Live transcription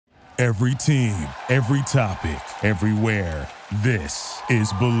Every team, every topic, everywhere. This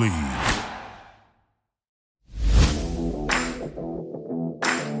is Believe.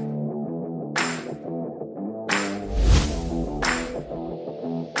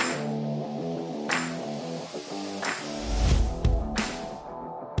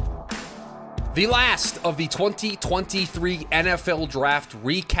 The last of the 2023 NFL Draft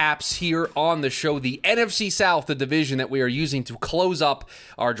recaps here on the show. The NFC South, the division that we are using to close up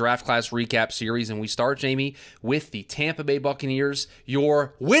our draft class recap series. And we start, Jaime, with the Tampa Bay Buccaneers,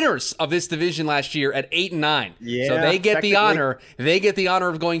 your winners of this division last year at 8-9. Yeah, so they get the honor. They get the honor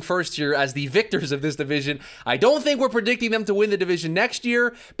of going first here as the victors of this division. I don't think we're predicting them to win the division next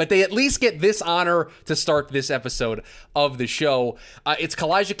year, but they at least get this honor to start this episode of the show. It's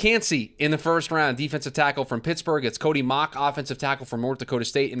Kalijah Kancey in the first round, defensive tackle from Pittsburgh. It's Cody Mock, offensive tackle from North Dakota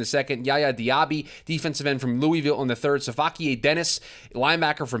State in the second. Yaya Diaby, defensive end from Louisville in the third. Savakie Dennis,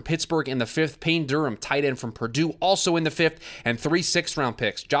 linebacker from Pittsburgh in the fifth. Payne Durham, tight end from Purdue, also in the fifth. And 3 sixth-round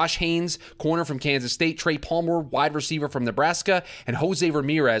picks. Josh Haynes, corner from Kansas State. Trey Palmer, wide receiver from Nebraska. And Jose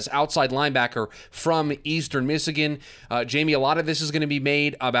Ramirez, outside linebacker from Eastern Michigan. Jaime, a lot of this is going to be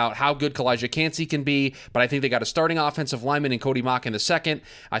made about how good Kalijah Kancey can be, but I think they got a starting offensive lineman in Cody Mock in the second.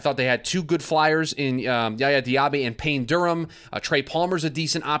 I thought they had two good flyers in Yaya Diaby and Payne Durham. Trey Palmer's a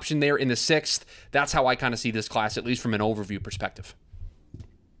decent option there in the sixth. That's how I kind of see this class, at least from an overview perspective.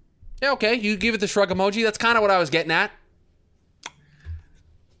 Yeah, okay, you give it the shrug emoji. That's kind of what I was getting at.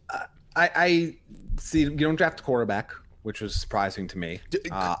 I see you don't draft a quarterback, which was surprising to me.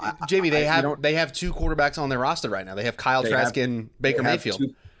 Jaime, they have two quarterbacks on their roster right now. They have Kyle Trask and Baker Mayfield.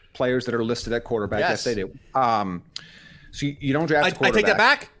 Two players that are listed at quarterback. Yes, they do. So you don't draft a quarterback. I take that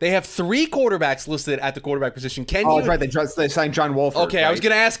back. They have 3 quarterbacks listed at the quarterback position. Right. They signed John Wolford. Okay, right? I was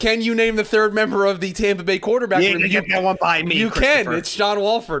going to ask, can you name the third member of the Tampa Bay quarterback room? You get that one by me, You can. It's John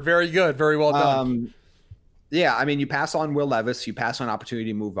Wolford. Very good. Very well done. Yeah, I mean, you pass on Will Levis. You pass on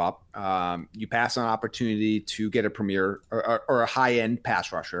opportunity to move up. You pass on opportunity to get a premier or a high-end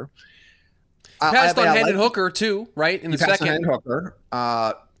pass rusher. Passed on Hendon Hooker, too, right, in the second. Hendon Hooker.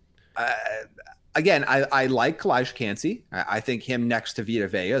 Again, I like Kalijah Kancey. I think him next to Vita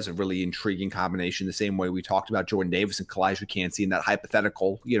Vea is a really intriguing combination, the same way we talked about Jordan Davis and Kalijah Kancey in that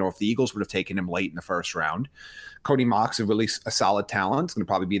hypothetical, if the Eagles would have taken him late in the first round. Cody Mock's a solid talent. It's going to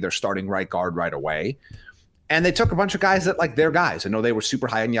probably be their starting right guard right away. And they took a bunch of guys that like their guys. I know they were super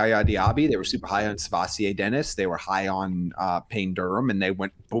high on Yaya Diaby. They were super high on Savasie Dennis. They were high on Payne Durham. And they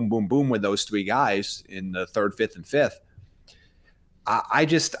went boom, boom, boom with those 3 guys in the third, fifth, and fifth.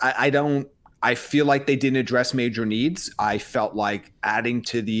 I feel like they didn't address major needs. I felt like adding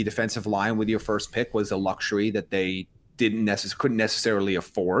to the defensive line with your first pick was a luxury that they couldn't necessarily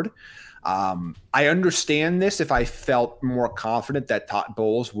afford. I understand this if I felt more confident that Todd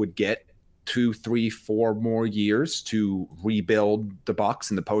Bowles would get 2, 3, 4 more years to rebuild the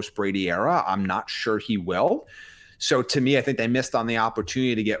Bucs in the post-Brady era. I'm not sure he will. So to me, I think they missed on the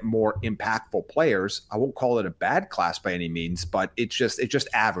opportunity to get more impactful players. I won't call it a bad class by any means, but it's just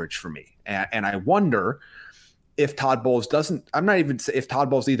average for me. And I wonder if Todd Bowles if Todd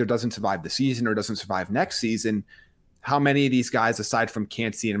Bowles either doesn't survive the season or doesn't survive next season, how many of these guys, aside from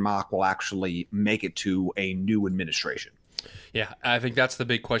Kancey and Mock, will actually make it to a new administration? Yeah, I think that's the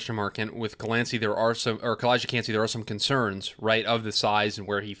big question mark. And with Kalijah Kancey, there are some concerns, right, of the size and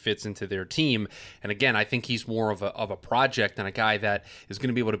where he fits into their team. And again, I think he's more of a project than a guy that is going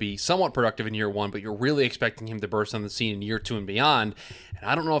to be able to be somewhat productive in year 1, but you're really expecting him to burst on the scene in year 2 and beyond. And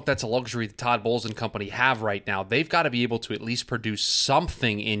I don't know if that's a luxury that Todd Bowles and company have right now. They've got to be able to at least produce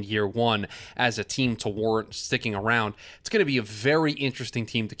something in year 1 as a team to warrant sticking around. It's going to be a very interesting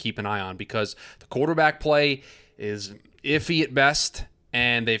team to keep an eye on because the quarterback play is iffy at best,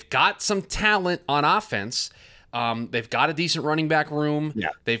 and they've got some talent on offense. They've got a decent running back room. Yeah.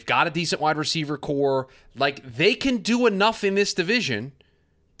 They've got a decent wide receiver core. Like, they can do enough in this division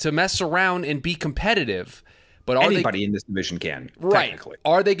to mess around and be competitive. But anybody in this division can, right? Technically.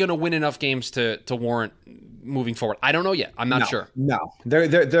 Are they going to win enough games to warrant moving forward? I don't know yet. I'm not sure. No, they're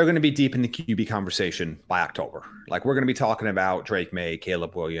going to be deep in the QB conversation by October. Like, we're going to be talking about Drake May,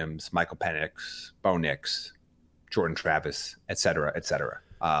 Caleb Williams, Michael Penix, Bo Nix, Jordan Travis, et cetera, et cetera.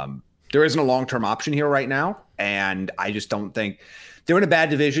 There isn't a long-term option here right now, and I just don't think they're in a bad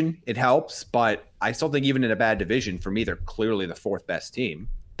division. It helps, but I still think even in a bad division, for me, they're clearly the 4th best team.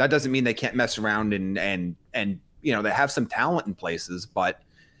 That doesn't mean they can't mess around and they have some talent in places, but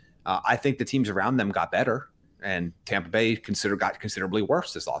I think the teams around them got better. And Tampa Bay got considerably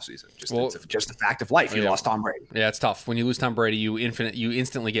worse this offseason. It's just a fact of life. You lost Tom Brady. Yeah, it's tough. When you lose Tom Brady, you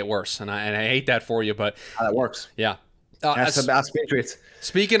instantly get worse. And I hate that for you, but how that works. Yeah. Patriots.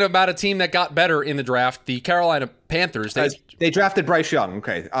 Speaking about a team that got better in the draft, the Carolina Panthers. They drafted Bryce Young.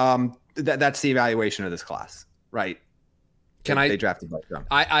 Okay, that's the evaluation of this class, right? They drafted Bryce Young.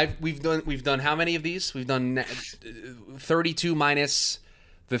 We've done how many of these? We've done 32 minus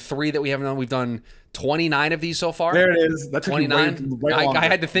the 3 that we haven't done. We've done 29 of these so far. There it is. That's 29. I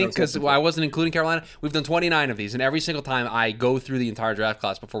had to think because I wasn't including Carolina. We've done 29 of these, and every single time I go through the entire draft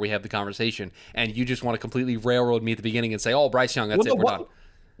class before we have the conversation, and you just want to completely railroad me at the beginning and say, "Oh, Bryce Young, that's it, we're done."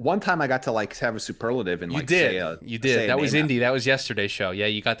 One time I got to have a superlative and you did. That was Indy. That was yesterday's show. Yeah,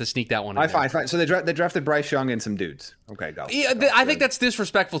 you got to sneak that one in. Fine. So they drafted Bryce Young and some dudes. Okay, go. Yeah, I think that's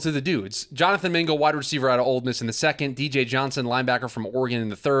disrespectful to the dudes. Jonathan Mingo, wide receiver out of Ole Miss in the 2nd. DJ Johnson, linebacker from Oregon in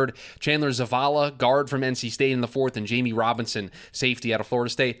the 3rd. Chandler Zavala, guard from NC State in the 4th. And Jamie Robinson, safety out of Florida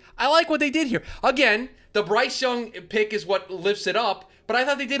State. I like what they did here. Again, the Bryce Young pick is what lifts it up. But I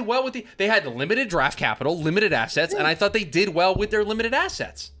thought they did well with they had limited draft capital, limited assets, and I thought they did well with their limited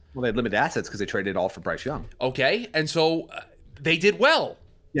assets. Well, they had limited assets because they traded all for Bryce Young. Okay, and so they did well.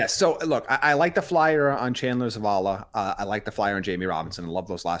 Yes. So, look, I like the flyer on Chandler Zavala. I like the flyer on Jamie Robinson. I love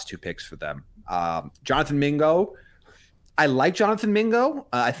those last 2 picks for them. Jonathan Mingo. I like Jonathan Mingo.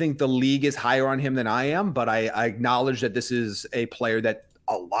 I think the league is higher on him than I am, but I acknowledge that this is a player that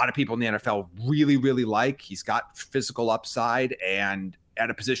a lot of people in the NFL really, really like. He's got physical upside and at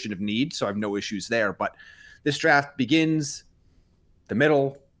a position of need, so I have no issues there. But this draft begins the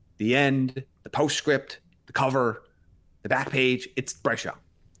middle, the end, the postscript, the cover, the back page. It's Bryce Young.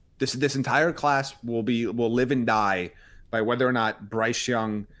 This entire class will live and die by whether or not Bryce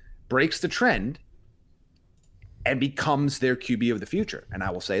Young breaks the trend and becomes their QB of the future. And I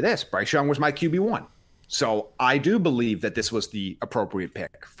will say this, Bryce Young was my QB1. So I do believe that this was the appropriate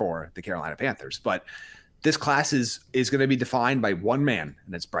pick for the Carolina Panthers. But this class is going to be defined by one man,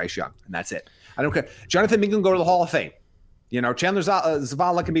 and it's Bryce Young, and that's it. I don't care. Jonathan Mingo can go to the Hall of Fame. Chandler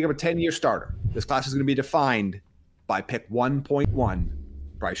Zavala can become a 10-year starter. This class is going to be defined by pick 1.1,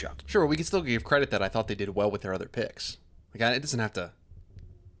 Bryce Young. Sure, we can still give credit that I thought they did well with their other picks. Like, it doesn't have to.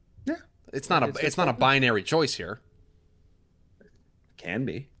 Yeah, it's not a binary choice here. Can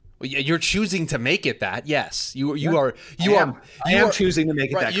be. Well, you're choosing to make it that. Yes, you are choosing to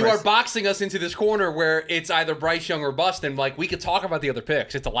make it that. You are boxing us into this corner where it's either Bryce Young or bust, and we could talk about the other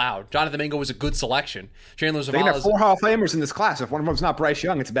picks. It's allowed. Jonathan Mingo was a good selection. Chandler Zavala. They have 4 Hall of Famers in this class. If one of them's not Bryce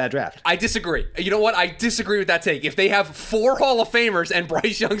Young, it's a bad draft. I disagree. You know what? I disagree with that take. If they have 4 Hall of Famers and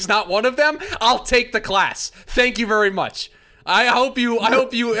Bryce Young's not one of them, I'll take the class. Thank you very much. I hope you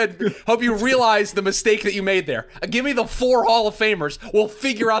realize the mistake that you made there. Give me the 4 Hall of Famers. We'll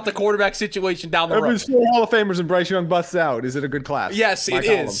figure out the quarterback situation down the road. There's 4 Hall of Famers and Bryce Young busts out. Is it a good class? Yes, it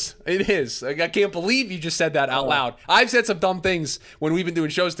is. It is. I can't believe you just said that out loud. I've said some dumb things when we've been doing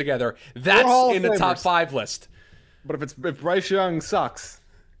shows together. That's in the top 5 list. But if Bryce Young sucks,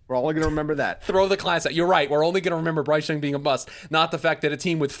 we're only going to remember that. Throw the class out. You're right. We're only going to remember Bryce Young being a bust, not the fact that a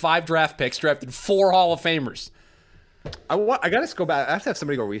team with 5 draft picks drafted 4 Hall of Famers. I got to go back. I have to have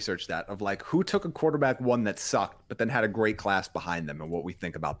somebody go research that of who took a quarterback 1 that sucked, but then had a great class behind them, and what we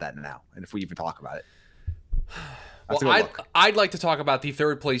think about that now, and if we even talk about it. Well, I'd like to talk about the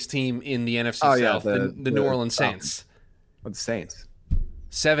 3rd place team in the NFC South, the New Orleans Saints. The Saints?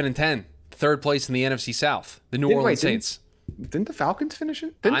 7-10, 3rd place in the NFC South. The New Orleans Saints. Didn't the Falcons finish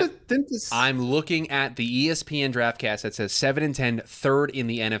it? I'm looking at the ESPN DraftCast that says 7-10, 3rd in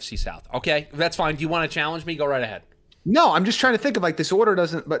the NFC South. Okay, that's fine. Do you want to challenge me? Go right ahead. No, I'm just trying to think of this order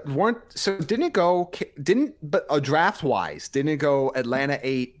doesn't, but draft wise, didn't it go Atlanta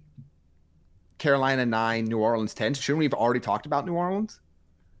 8, Carolina 9, New Orleans 10? Shouldn't we have already talked about New Orleans?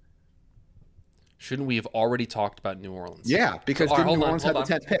 Shouldn't we have already talked about New Orleans? Yeah, because New Orleans had the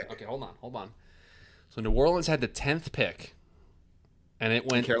 10th pick. Okay, hold on. So New Orleans had the 10th pick, and it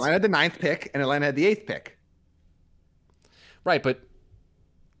went. Carolina had the 9th pick, and Atlanta had the 8th pick. Right, but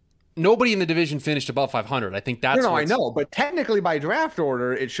nobody in the division finished above 500. I think that's. No, I know, but technically by draft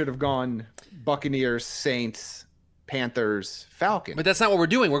order, it should have gone Buccaneers, Saints, Panthers, Falcons. But that's not what we're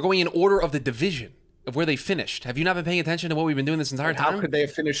doing. We're going in order of the division of where they finished. Have you not been paying attention to what we've been doing this entire time? How could they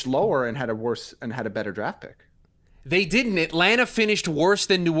have finished lower and had a better draft pick? They didn't. Atlanta finished worse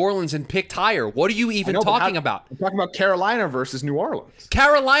than New Orleans and picked higher. What are you even talking about? I'm talking about Carolina versus New Orleans.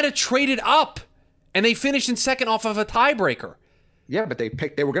 Carolina traded up, and they finished in 2nd off of a tiebreaker. Yeah, but they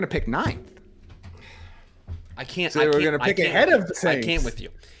were going to pick 9th. I can't. So they were going to pick ahead of the Saints. I can't with you.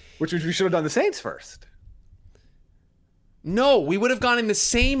 Which we should have done the Saints first. No, we would have gone in the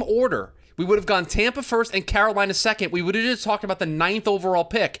same order. We would have gone Tampa first and Carolina second. We would have just talked about the 9th overall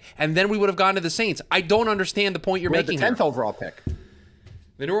pick, and then we would have gone to the Saints. I don't understand the point you're making the 10th here. Overall pick.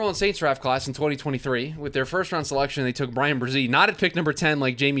 The New Orleans Saints draft class in 2023, with their first-round selection, they took Brian Brzee, not at pick number 10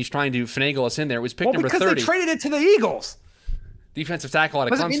 like Jamie's trying to finagle us in there. It was pick number 30. Because they traded it to the Eagles. Defensive tackle out of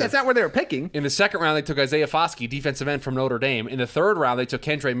Clemson. Doesn't mean that's not where they were picking. In the second round, they took Isaiah Foskey, defensive end from Notre Dame. In the third round, they took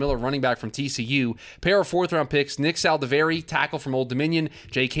Kendre Miller, running back from TCU. Pair of fourth-round picks, Nick Saldiveri, tackle from Old Dominion.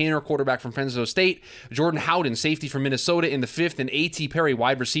 Jay Kaner, quarterback from Fresno State. Jordan Howden, safety from Minnesota in the fifth. And A.T. Perry,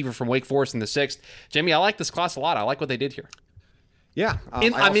 wide receiver from Wake Forest in the sixth. Jamie, I like this class a lot. I like what they did here. Yeah.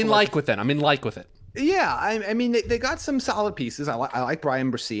 I'm in like with it. Yeah, I mean, they got some solid pieces. I like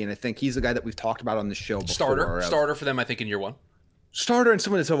Brian Brzee, and I think he's a guy that we've talked about on the show before. Starter for them, I think, in year one. Starter and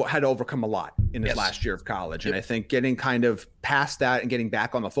someone that's had to overcome a lot in his last year of college. And I think getting kind of past that and getting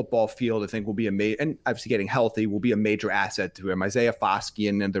back on the football field, I think will be and obviously getting healthy will be a major asset to him. Isaiah Foskey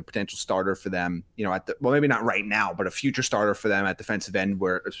and their potential starter for them, maybe not right now, but a future starter for them at defensive end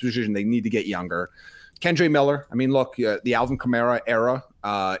where a position they need to get younger. Kendre Miller, I mean, look, the Alvin Kamara era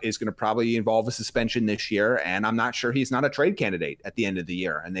is going to probably involve a suspension this year, and I'm not sure he's not a trade candidate at the end of the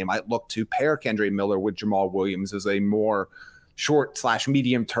year. And they might look to pair Kendre Miller with Jamal Williams as a more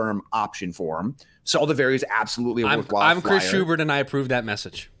short/medium term option for him. Saldiveri is absolutely a worthwhile I'm Chris Schubert, and I approve that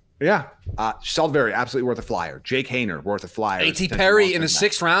message. Yeah. Saldiveri, absolutely worth a flyer. Jake Haener, worth a flyer. A.T. Perry in the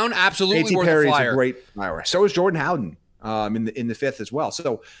sixth round, absolutely worth a flyer. A.T. Perry is a great flyer. So is Jordan Howden in the fifth as well.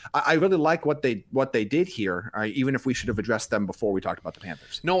 So I really like what they did here, even if we should have addressed them before we talked about the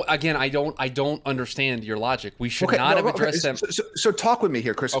Panthers. No, again, I don't understand your logic. We should not have addressed them. So talk with me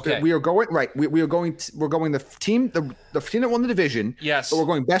here, Chris. Okay. We are going right. We're going the team that won the division. Yes. But we're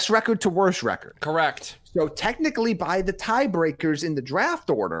going best record to worst record. Correct. So technically, by the tiebreakers in the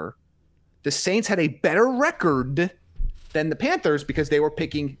draft order, the Saints had a better record than the Panthers because they were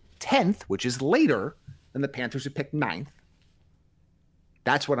picking 10th, which is later than the Panthers who picked 9th.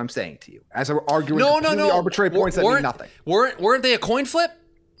 That's what I'm saying to you. As I'm arguing completely arbitrary points that mean nothing. Weren't they a coin flip?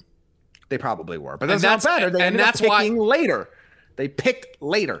 They probably were. But that's not better. They ended up picking later. They picked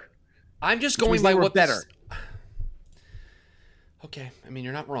later. I'm just going by what better. Okay. I mean,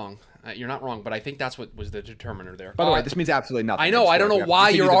 you're not wrong. You're not wrong, but I think that's what was the determiner there. By the way, this means absolutely nothing. I know. I don't know why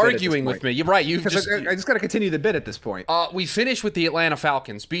you're arguing with me. You're right. I just got to continue the bid at this point. We finished with the Atlanta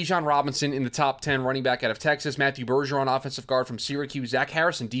Falcons. Bijan Robinson in the top 10, running back out of Texas. Matthew Bergeron, offensive guard from Syracuse. Zach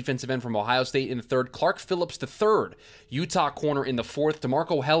Harrison, defensive end from Ohio State in the third. Clark Phillips the third, Utah corner in the fourth.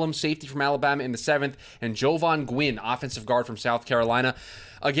 DeMarco Hellum, safety from Alabama in the seventh. And Jovan Gwynn, offensive guard from South Carolina.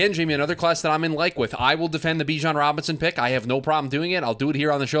 Again, Jamie, another class that I'm in like with. I will defend the Bijan Robinson pick. I have no problem doing it. I'll do it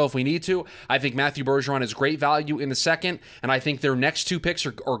here on the show if we need to. I think Matthew Bergeron is great value in the second, and I think their next two picks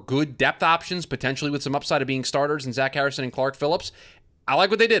are good depth options, potentially with some upside of being starters in Zach Harrison and Clark Phillips. I like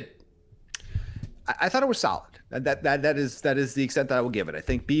what they did. I thought it was solid. That is the extent that I will give it. I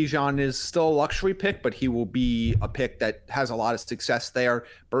think Bijan is still a luxury pick, but he will be a pick that has a lot of success there.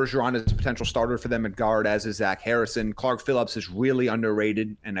 Bergeron is a potential starter for them at guard, as is Zach Harrison. Clark Phillips is really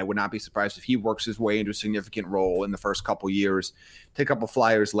underrated, and I would not be surprised if he works his way into a significant role in the first couple years. Take a couple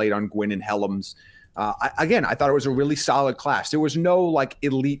flyers late on Gwynn and Hellums. I thought it was a really solid class. There was no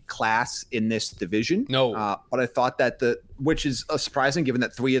elite class in this division. No. But I thought that which is surprising given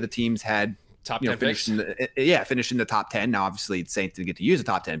that three of the teams had top 10 finished in the top 10. Now, obviously, Saints didn't get to use a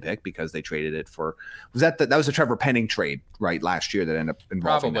top 10 pick because they traded it for that was a Trevor Penning trade right last year that ended up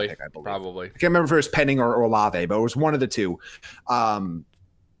involving that pick, I believe. Probably. I can't remember if it was Penning or Olave, but it was one of the two.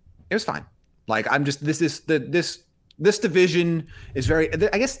 It was fine. This division is very.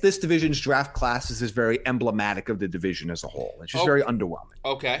 I guess this division's draft classes is very emblematic of the division as a whole. It's just very underwhelming.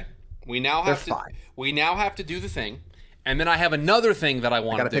 Okay, we now have to do the thing. And then I have another thing that I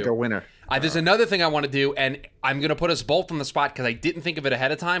want to do. Got to pick a winner. There's another thing I want to do, and I'm going to put us both on the spot because I didn't think of it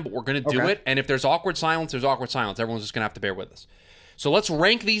ahead of time, but we're going to do it. And if there's awkward silence, there's awkward silence. Everyone's just going to have to bear with us. So let's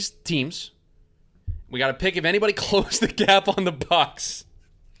rank these teams. We got to pick if anybody closed the gap on the Bucs.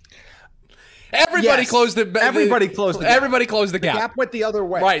 Everybody closed the gap. Everybody closed the gap. The gap went the other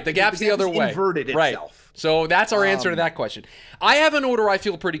way. Right, the gap's the other way. Inverted itself. Right. So that's our answer to that question. I have an order I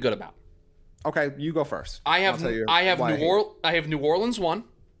feel pretty good about. Okay, you go first. I have New Orleans 1.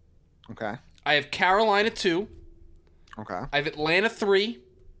 Okay. I have Carolina 2. Okay. I have Atlanta 3.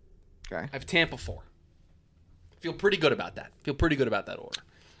 Okay. I have Tampa 4. Feel pretty good about that. Order.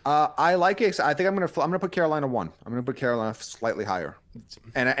 I like it. I think I'm gonna put Carolina 1. I'm gonna put Carolina slightly higher.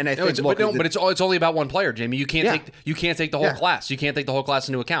 And I think but it's only about one player, Jamie. You can't take the whole class. You can't take the whole class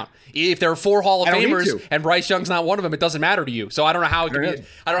into account. If there are 4 Hall of Famers and Bryce Young's not one of them, it doesn't matter to you. So I don't know how it can be.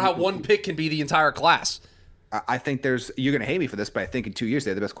 I don't know how one pick can be the entire class. I think you're gonna hate me for this, but I think in 2 years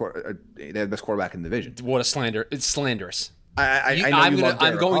they have the best quarterback in the division. What a slander! It's slanderous. I'm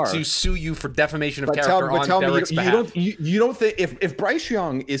going to sue you for defamation of character on Derek's behalf. You don't think if Bryce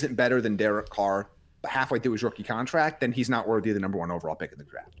Young isn't better than Derek Carr halfway through his rookie contract, then he's not worthy of the number 1 overall pick in the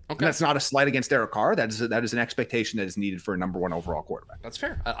draft. Okay. And that's not a slight against Derek Carr. That is an expectation that is needed for a number 1 overall quarterback. That's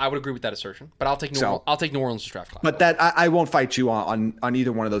fair. I would agree with that assertion, but I'll take New Orleans' draft class. But that I won't fight you on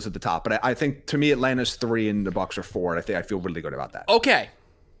either one of those at the top. But I think to me Atlanta's 3 and the Bucs are 4. And I feel really good about that. Okay.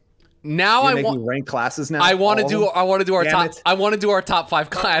 Now I want rank classes. Now I want to do our top. I want to do our top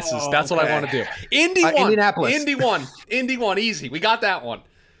 5 classes. That's what I want to do. Indy 1, Indianapolis. Indy 1, easy. We got that one.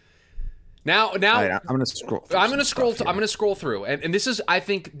 Now right, I'm going to scroll. I'm going to scroll through, and this is. I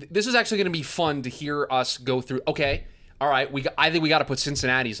think this is actually going to be fun to hear us go through. Okay, all right. I think we got to put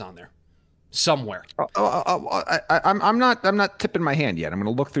Cincinnati's on there somewhere. I'm not tipping my hand yet. I'm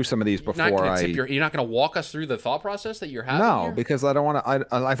going to look through some of these before you're not going to walk us through the thought process that you're having. No, here? Because I don't want to.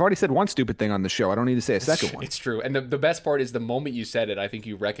 I've already said one stupid thing on the show. I don't need to say a second one. It's true, and the best part is the moment you said it, I think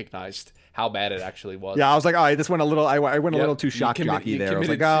you recognized how bad it actually was. Yeah, I was like, all right, this went a little. I went a little too shock jockey there. I was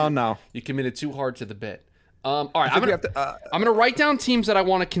like, oh no, you committed too hard to the bit. All right, I'm gonna write down teams that I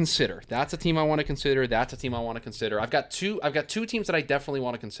want to consider. That's a team I want to consider. That's a team I want to consider. I've got two teams that I definitely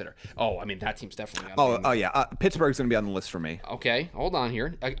want to consider. Oh, I mean that team's definitely. Yeah, Pittsburgh's gonna be on the list for me. Okay, hold on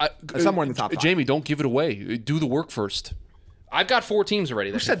here. Somewhere in the top 5. Jamie, don't give it away. Do the work first. I've got 4 teams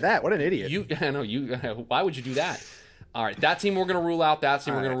already. Who said that? What an idiot! I know you. Why would you do that? All right, that team we're gonna rule out. That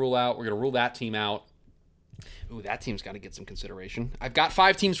team we're gonna rule out. We're gonna rule that team out. Ooh, that team's got to get some consideration. I've got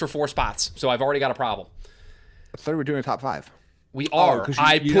 5 teams for 4 spots, so I've already got a problem. I thought we were doing a top 5. We are.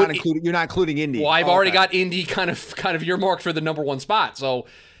 You're not including Indy. Well, I've already got Indy kind of earmarked for the number 1 spot, so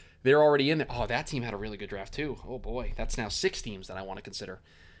they're already in there. Oh, that team had a really good draft too. Oh boy, that's now 6 teams that I want to consider.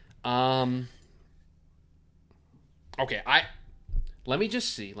 Okay, let me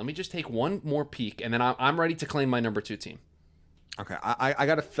just see. Let me just take one more peek, and then I'm ready to claim my number 2 team. Okay, I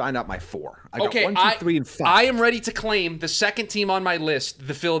got to find out my 4. I got okay, 1, 2, 3, and 5. I am ready to claim the second team on my list,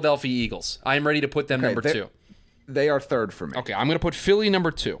 the Philadelphia Eagles. I am ready to put them number 2. They are 3rd for me. Okay, I'm going to put Philly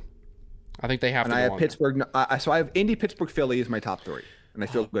number 2. I think they have to. And I have Pittsburgh. So I have Indy, Pittsburgh, Philly is my top 3, and I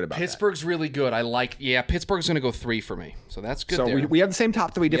feel good about Pittsburgh's really good. Pittsburgh's going to go 3 for me, so that's good. So we have the same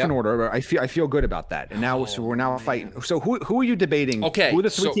top 3, different order. But I feel good about that. And now, we're now fighting. So who are you debating? Okay, who are the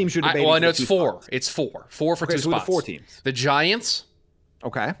 3 teams you're debating? I know it's 4. Spots? It's 4. 4 for 2 spots. Who are the 4 teams? The Giants.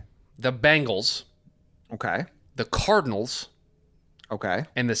 Okay. The Bengals. Okay. The Cardinals. Okay.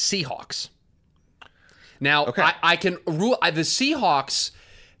 And the Seahawks. Now, I can rule the Seahawks.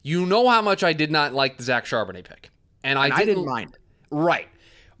 You know how much I did not like the Zach Charbonnet pick, and I didn't mind. Right.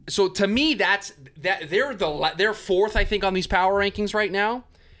 So to me, they're 4th, I think, on these power rankings right now.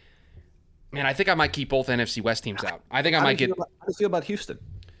 Man, I think I might keep both NFC West teams out. I think I might get. How do you feel about Houston?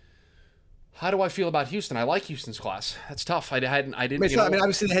 How do I feel about Houston? I like Houston's class. That's tough. I didn't.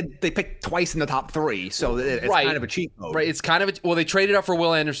 Obviously they picked twice in the top 3, so it's kind of a cheat code. Right. It's kind of they traded up for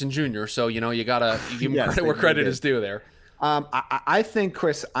Will Anderson Jr., so you gotta give him credit where credit is due there. I think,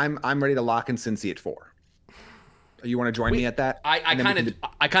 Chris, I'm ready to lock in Cincy at 4. You want to join me at that? I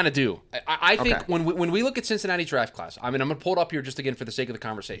kind of do. I think when we look at Cincinnati draft class, I'm going to pull it up here just again for the sake of the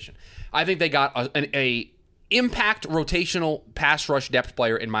conversation. I think they got a impact rotational pass rush depth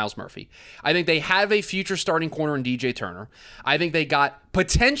player in Myles Murphy. I think they have a future starting corner in DJ Turner. I think they got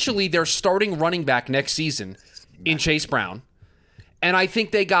potentially their starting running back next season in Chase Brown. And I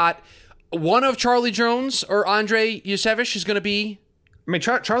think they got one of Charlie Jones or Andre Yusevich is going to be. I mean,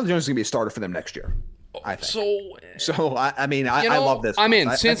 Charlie Jones is going to be a starter for them next year, I think. I love this. I'm in.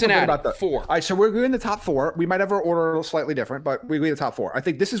 Cincinnati, 4. All right, so we're in the top 4. We might have our order slightly different, but we agree the top 4. I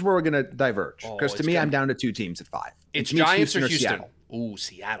think this is where we're going to diverge. Because to me, I'm down to 2 teams at 5. It's Giants or Houston? Seattle. Ooh,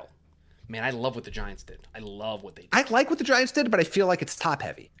 Seattle. Man, I love what the Giants did. I love what they did. I like what the Giants did, but I feel like it's top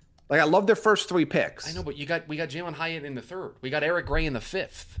heavy. Like, I love their first 3 picks. I know, but we got Jalen Hyatt in the 3rd. We got Eric Gray in the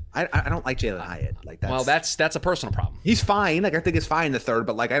 5th. I don't like Jalen Hyatt. That's a personal problem. He's fine. Like, I think it's fine in the 3rd,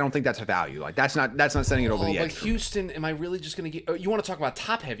 but I don't think that's a value. Like, that's not sending it over the edge. But Houston, am I really just going to get? You want to talk about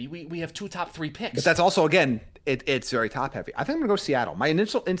top heavy? We have 2 top 3 picks. But that's also, again, it's very top heavy. I think I'm going to go Seattle. My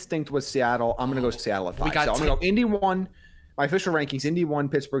initial instinct was Seattle. I'm going to go Seattle at 5. So I'm going to go Indy 1. My official rankings: Indy 1,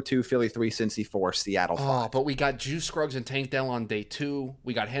 Pittsburgh 2, Philly 3, Cincy 4, Seattle 5. Oh, but we got Juice Scruggs and Tank Dell on day 2.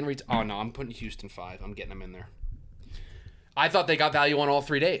 We got Henry. Oh no, I'm putting Houston 5. I'm getting them in there. I thought they got value on all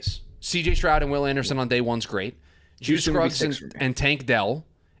 3 days. C.J. Stroud and Will Anderson on day 1's great. Juice Scruggs and Tank Dell,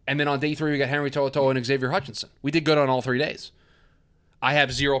 and then on day 3 we got Henry To'oTo'o and Xavier Hutchinson. We did good on all 3 days. I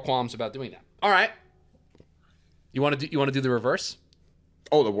have 0 qualms about doing that. All right. You want to do the reverse?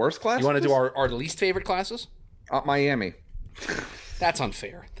 Oh, the worst class? You want to do our least favorite classes? Miami. That's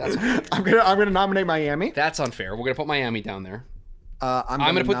unfair. I'm gonna nominate Miami. That's unfair. We're gonna put Miami down there. I'm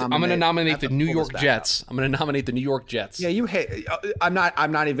gonna nominate the New York Jets. I'm gonna nominate the New York Jets. Yeah, you hate. I'm not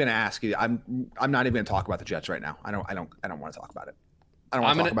even gonna ask you. I'm not even gonna talk about the Jets right now. I don't want to talk about it. I don't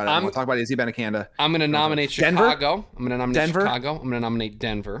want to talk about it. I want to talk about Izzy Benicanda. I'm gonna nominate Chicago. I'm gonna nominate Chicago. I'm gonna nominate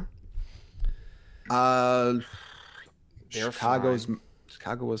Denver.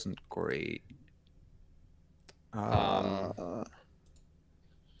 Chicago wasn't great. I'm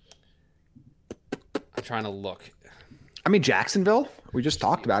trying to look. I mean, Jacksonville. We just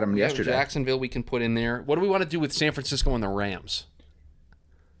talked about them yesterday. Jacksonville, we can put in there. What do we want to do with San Francisco and the Rams?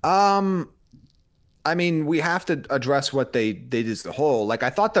 I mean, we have to address what they did as a whole. Like I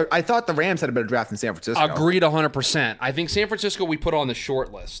thought the Rams had a better draft than San Francisco. Agreed 100%. I think San Francisco we put on the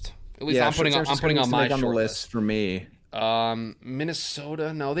short list. At least I'm putting on my short list for me.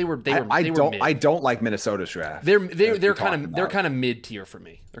 Minnesota, no, they were. I don't like Minnesota's draft. They're kind of mid tier for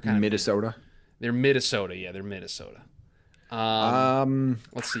me. They're kind of Minnesota. They're Minnesota. Yeah, they're Minnesota.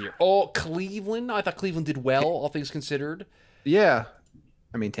 Let's see here. Oh, Cleveland. I thought Cleveland did well, all things considered. Yeah,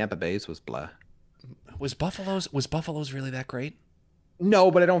 I mean Tampa Bay's was blah. Was Buffalo's really that great?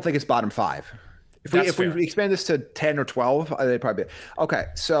 No, but I don't think it's bottom 5. If we expand this to 10 or 12, they'd probably be okay.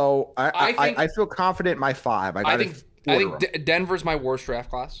 So I feel confident in my 5. I think Denver's my worst draft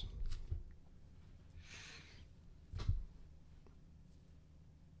class.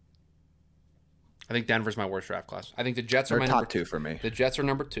 I think Denver's my worst draft class. I think the Jets are my top 2 for me. The Jets are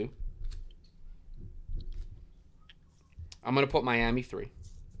number 2. I'm going to put Miami 3.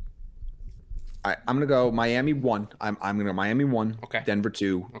 All right, I'm going to go Miami 1. I'm going to go Miami 1, okay. Denver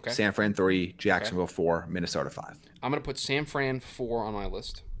 2, okay. San Fran 3, Jacksonville 4, Minnesota 5. I'm going to put San Fran 4 on my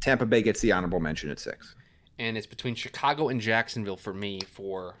list. Tampa Bay gets the honorable mention at 6. And it's between Chicago and Jacksonville for me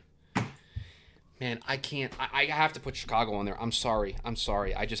for... Man, I can't. I have to put Chicago on there. I'm sorry.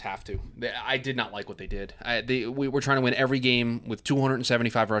 I just have to. I did not like what they did. We were trying to win every game with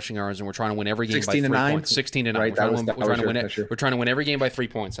 275 rushing yards, and we're trying to win every game by 3 points. 16-9. Right, we're trying to win every game by 3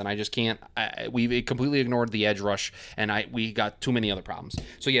 points, and I just can't. We completely ignored the edge rush, and we got too many other problems.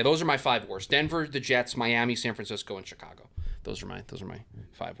 So yeah, those are my 5 worst: Denver, the Jets, Miami, San Francisco, and Chicago. Those are my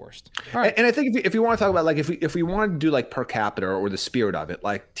 5 worst. All right. And I think if you want to talk about like if we want to do like per capita or the spirit of it,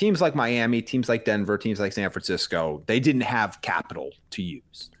 like teams like Miami, teams like Denver, teams like San Francisco, they didn't have capital to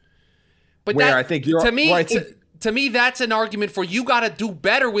use. But to me, that's an argument for you got to do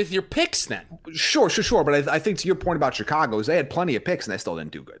better with your picks then. Sure. But I think to your point about Chicago is they had plenty of picks and they still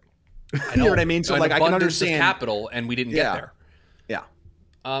didn't do good. You know what I mean? So like I can understand capital and we didn't get there. Yeah.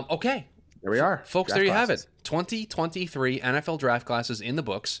 Okay. There we are. Folks, there you have it. 2023 NFL draft classes in the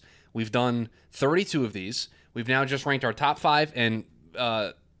books. We've done 32 of these. We've now just ranked our top 5 and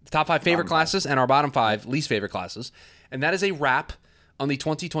top 5 favorite classes and our bottom 5 least favorite classes. And that is a wrap on the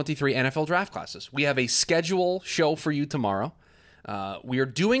 2023 NFL draft classes. We have a schedule show for you tomorrow. We are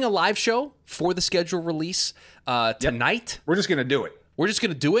doing a live show for the schedule release tonight. We're just going to do it. We're just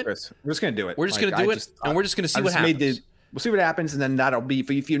going to do it. Chris, we're just going to do it. We're just going to do it, and we're just going to see what happens. We'll see what happens, and then that'll be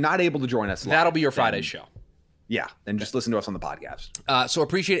if you're not able to join us live, that'll be your Friday show. Yeah, then just listen to us on the podcast. So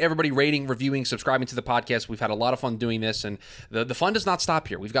appreciate everybody rating, reviewing, subscribing to the podcast. We've had a lot of fun doing this, and the fun does not stop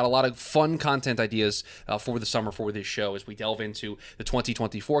here. We've got a lot of fun content ideas for the summer for this show as we delve into the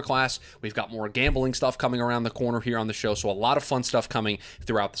 2024 class. We've got more gambling stuff coming around the corner here on the show, so a lot of fun stuff coming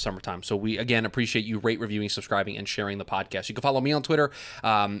throughout the summertime. So we, again, appreciate you reviewing, subscribing, and sharing the podcast. You can follow me on Twitter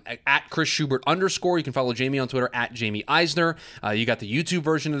at Chris Schubert _. You can follow Jamie on Twitter at Jamie Eisner. You got the YouTube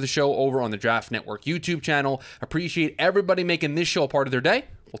version of the show over on the Draft Network YouTube channel. Appreciate everybody making this show a part of their day.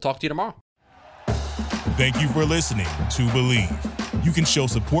 We'll talk to you tomorrow. Thank you for listening to Believe. You can show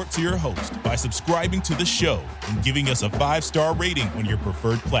support to your host by subscribing to the show and giving us a 5-star rating on your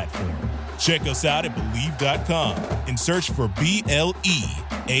preferred platform. Check us out at Believe.com and search for BLEAV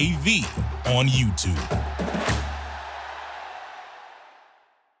on YouTube.